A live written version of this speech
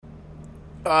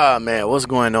Man, what's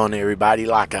going on, everybody?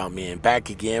 Lockout Man back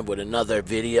again with another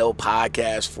video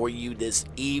podcast for you this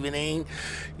evening.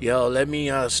 Yo, let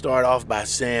me start off by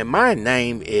saying my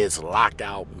name is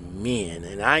Lockout Men,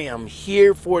 and I am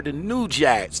here for the new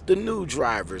jacks, the new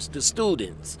drivers, the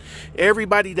students,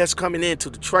 everybody that's coming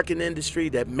into the trucking industry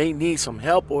that may need some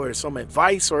help or some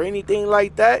advice or anything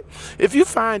like that. If you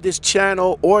find this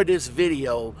channel or this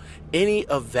video any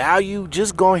of value,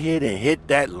 just go ahead and hit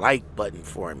that like button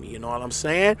for me. You know what I'm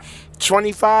saying?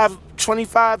 25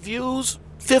 views,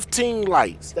 15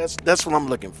 likes. That's what I'm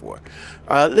looking for.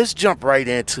 Let's jump right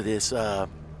into this.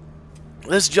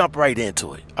 Let's jump right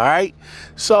into it. All right.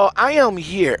 So I am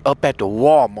here up at the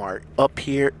Walmart up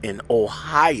here in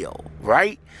Ohio,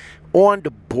 right on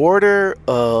the border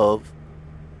of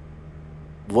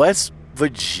West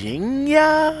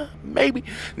Virginia, maybe.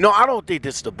 No, I don't think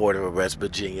this is the border of West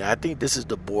Virginia. I think this is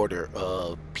the border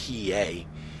of PA.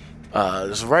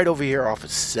 It's right over here off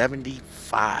of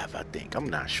 75, I think. I'm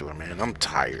not sure, man. I'm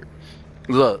tired.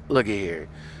 Look at here.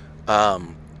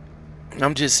 I'm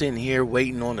just sitting here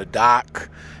waiting on the dock,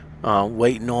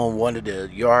 waiting on one of the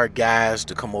yard guys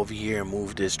to come over here and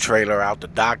move this trailer out the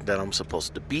dock that I'm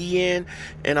supposed to be in.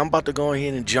 And I'm about to go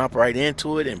ahead and jump right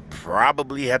into it and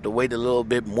probably have to wait a little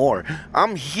bit more.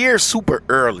 I'm here super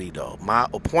early, though. My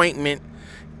appointment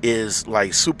is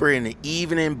like super in the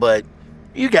evening, but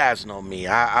you guys know me.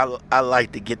 I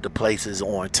like to get the places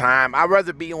on time. I'd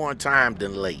rather be on time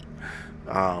than late.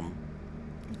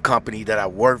 Company that I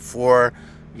work for,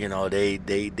 you know, they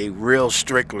real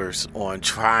stricklers on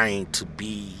trying to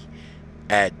be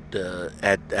at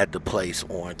the place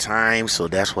on time. So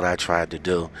that's what I tried to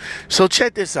do. So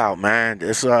check this out, man.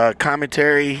 This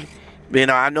commentary, you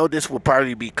know, I know this will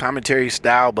probably be commentary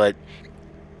style, but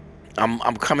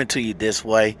I'm coming to you this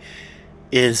way,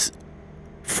 is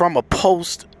from a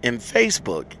post in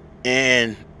Facebook.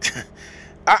 And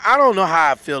I don't know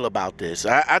how I feel about this.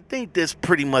 I think this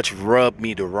pretty much rubbed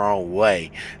me the wrong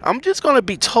way. I'm just going to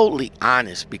be totally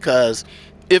honest, because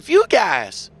if you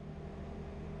guys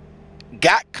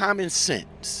got common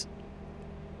sense,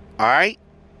 all right,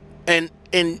 and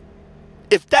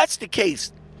if that's the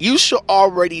case, you should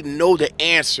already know the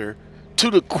answer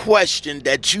to the question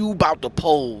that you about to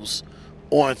pose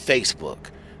on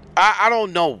Facebook. I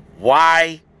don't know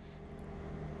why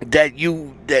that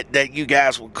you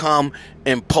guys will come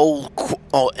and pose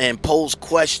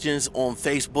questions on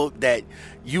Facebook that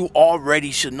you already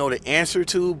should know the answer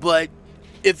to. But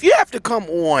if you have to come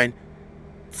on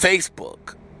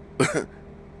Facebook,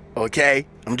 okay,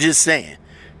 I'm just saying,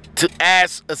 to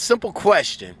ask a simple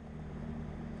question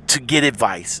to get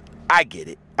advice, I get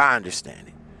it, I understand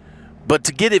it. But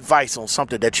to get advice on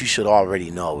something that you should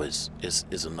already know is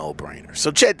a no-brainer.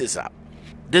 So check this out.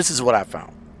 This is what I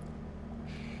found.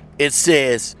 It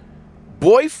says,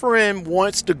 boyfriend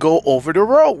wants to go over the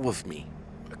road with me.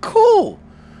 Cool.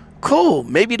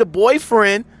 Maybe the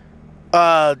boyfriend,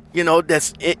 you know,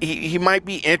 he might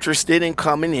be interested in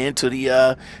coming into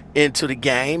the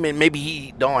game, and maybe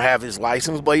he don't have his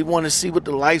license, but he want to see what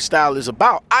the lifestyle is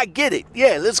about. I get it.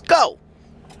 Yeah, let's go.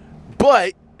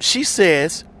 But she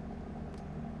says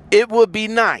it would be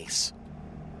nice,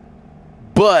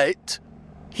 but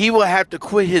he will have to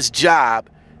quit his job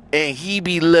and he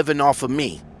be living off of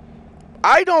me.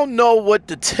 I don't know what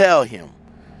to tell him.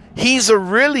 He's a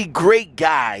really great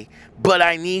guy, but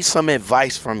I need some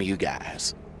advice from you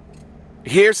guys.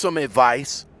 Here's some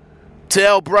advice.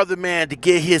 Tell brother man to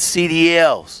get his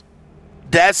CDLs.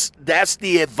 That's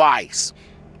the advice.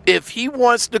 If he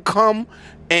wants to come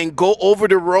and go over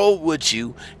the road with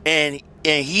you and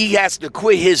he has to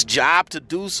quit his job to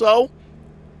do so,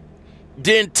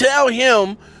 then tell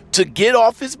him to get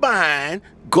off his behind,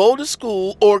 go to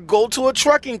school, or go to a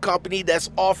trucking company that's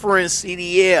offering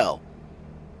CDL.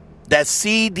 That's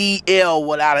CDL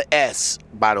without an S,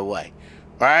 by the way.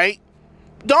 All right?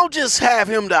 Don't just have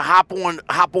him to hop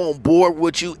on board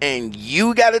with you and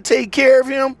you got to take care of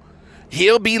him.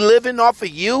 He'll be living off of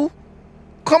you.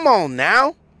 Come on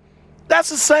now. That's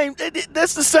the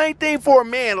same thing for a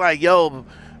man. Like, yo,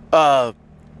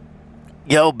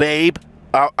 babe,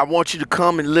 I want you to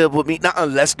come and live with me. Now,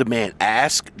 unless the man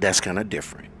asks, that's kind of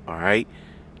different. All right?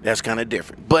 That's kind of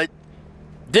different. But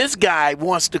this guy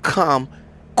wants to come,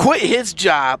 quit his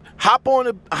job, hop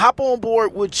on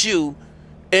board with you,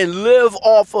 and live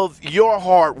off of your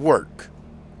hard work,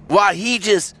 while he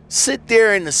just sit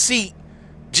there in the seat,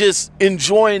 just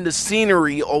enjoying the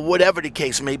scenery or whatever the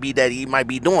case may be that he might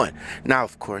be doing. Now,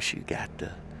 of course, you got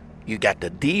the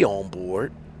D on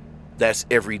board. That's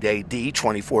everyday D,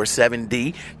 24/7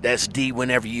 D. That's D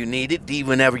whenever you need it, D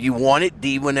whenever you want it,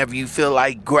 D whenever you feel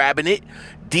like grabbing it,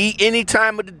 D any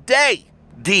time of the day,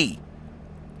 D.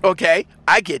 Okay,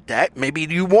 I get that. Maybe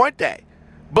you want that.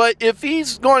 But if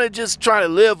he's going to just try to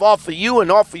live off of you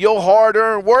and off of your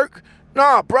hard-earned work,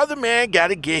 nah, brother man got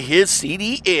to get his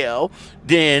CDL.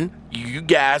 Then you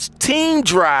guys team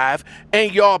drive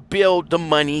and y'all build the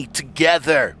money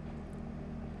together.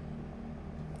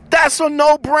 That's a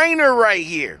no-brainer right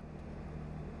here.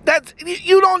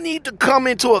 You don't need to come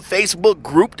into a Facebook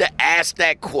group to ask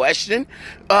that question.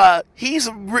 He's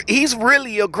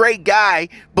really a great guy,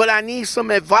 but I need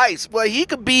some advice. Well, he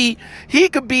could be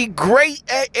great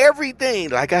at everything.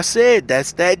 Like I said,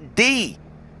 that's that D.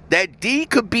 That D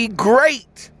could be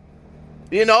great.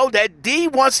 You know, that D,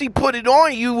 once he put it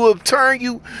on you, will turn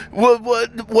you,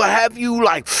 will have you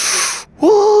like,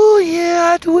 oh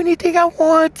yeah, I do anything I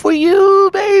want for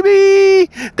you, baby.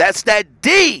 That's that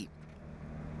D.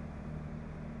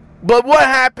 But what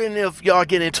happened if y'all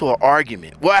get into an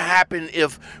argument? What happened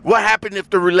if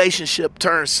the relationship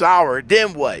turns sour?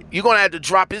 Then what? You're gonna have to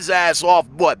drop his ass off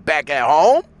back at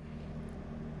home?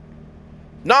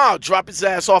 No, drop his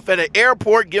ass off at an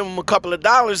airport, give him a couple of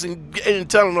dollars and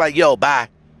tell him like, yo, bye.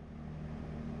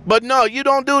 But no, you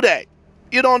don't do that.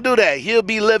 You don't do that. He'll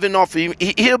be living off of you.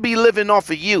 He'll be living off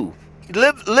of you.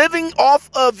 Living off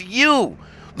of you.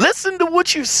 Listen to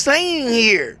what you're saying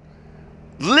here.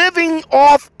 Living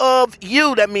off of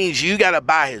you. That means you got to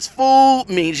buy his food,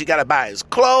 means you got to buy his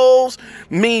clothes,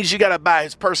 means you got to buy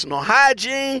his personal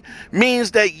hygiene, means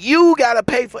that you got to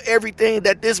pay for everything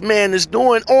that this man is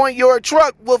doing on your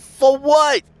truck. Well, for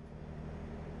what?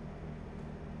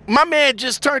 My man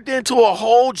just turned into a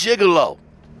whole gigolo.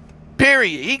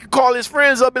 Period. He could call his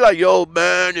friends up and be like, yo,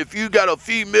 man, if you got a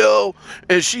female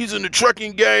and she's in the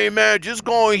trucking game, man, just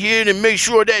go ahead and make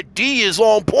sure that D is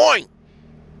on point.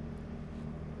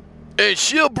 And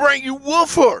she'll bring you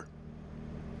with her.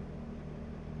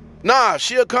 Nah,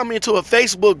 she'll come into a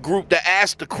Facebook group to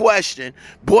ask the question,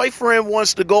 boyfriend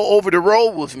wants to go over the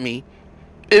road with me.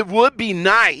 It would be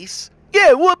nice. Yeah,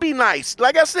 it would be nice.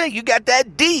 Like I said, you got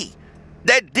that D.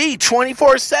 That D,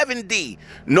 24/7 D.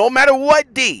 No matter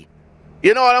what D.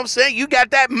 You know what I'm saying? You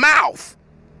got that mouth.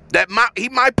 He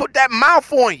might put that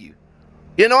mouth on you.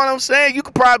 You know what I'm saying? You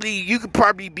could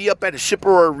probably be up at a shipper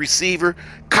or a receiver,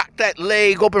 cock that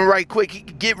leg open right quick. He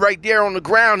could get right there on the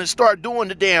ground and start doing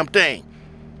the damn thing.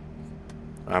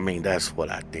 I mean, that's what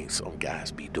I think some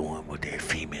guys be doing with their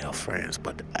female friends.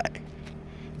 But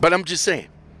I'm just saying,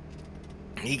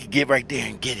 he could get right there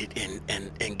and get it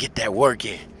and get that work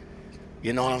in.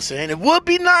 You know what I'm saying? It would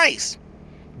be nice,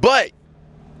 but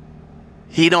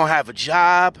he don't have a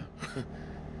job.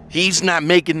 He's not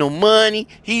making no money.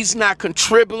 He's not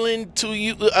contributing to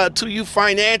you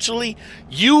financially.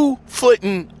 You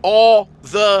footing all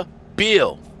the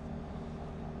bill.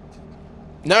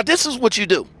 Now, this is what you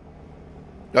do.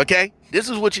 Okay? This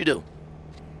is what you do.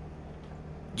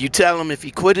 You tell him if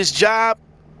he quit his job,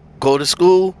 go to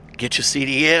school, get your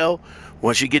CDL.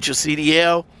 Once you get your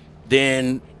CDL,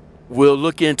 then we'll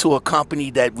look into a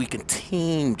company that we can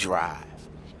team drive.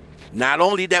 Not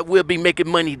only that we'll be making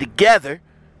money together.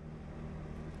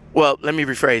 Well, let me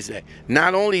rephrase that.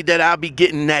 Not only that I'll be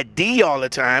getting that D all the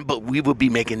time, but we will be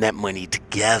making that money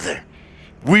together.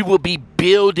 We will be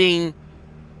building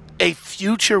a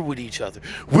future with each other.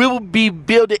 We will be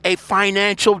building a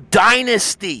financial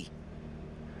dynasty.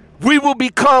 We will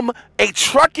become a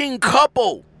trucking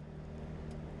couple.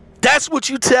 That's what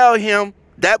you tell him.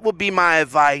 That would be my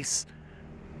advice.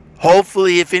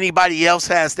 Hopefully, if anybody else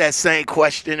has that same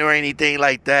question or anything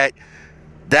like that,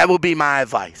 that would be my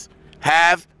advice.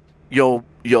 Have your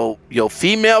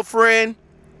female friend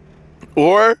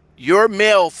or your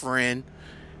male friend,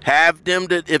 have them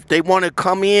that if they want to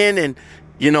come in and,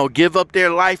 give up their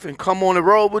life and come on the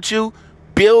road with you,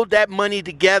 build that money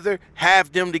together,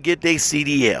 have them to get their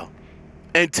CDL.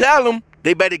 And tell them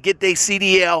they better get their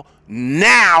CDL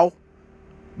now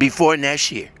before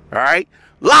next year. All right?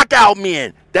 Lockout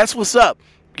men. That's what's up.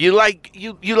 You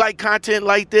like content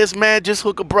like this, man? Just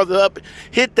hook a brother up.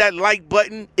 Hit that like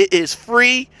button. It is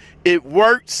free. It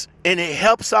works. And it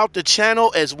helps out the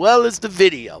channel as well as the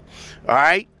video. All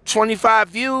right? 25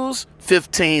 views,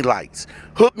 15 likes.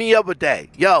 Hook me up with that.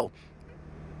 Yo,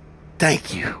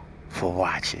 thank you for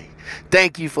watching.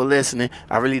 Thank you for listening.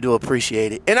 I really do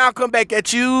appreciate it. And I'll come back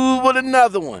at you with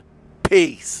another one.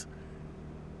 Peace.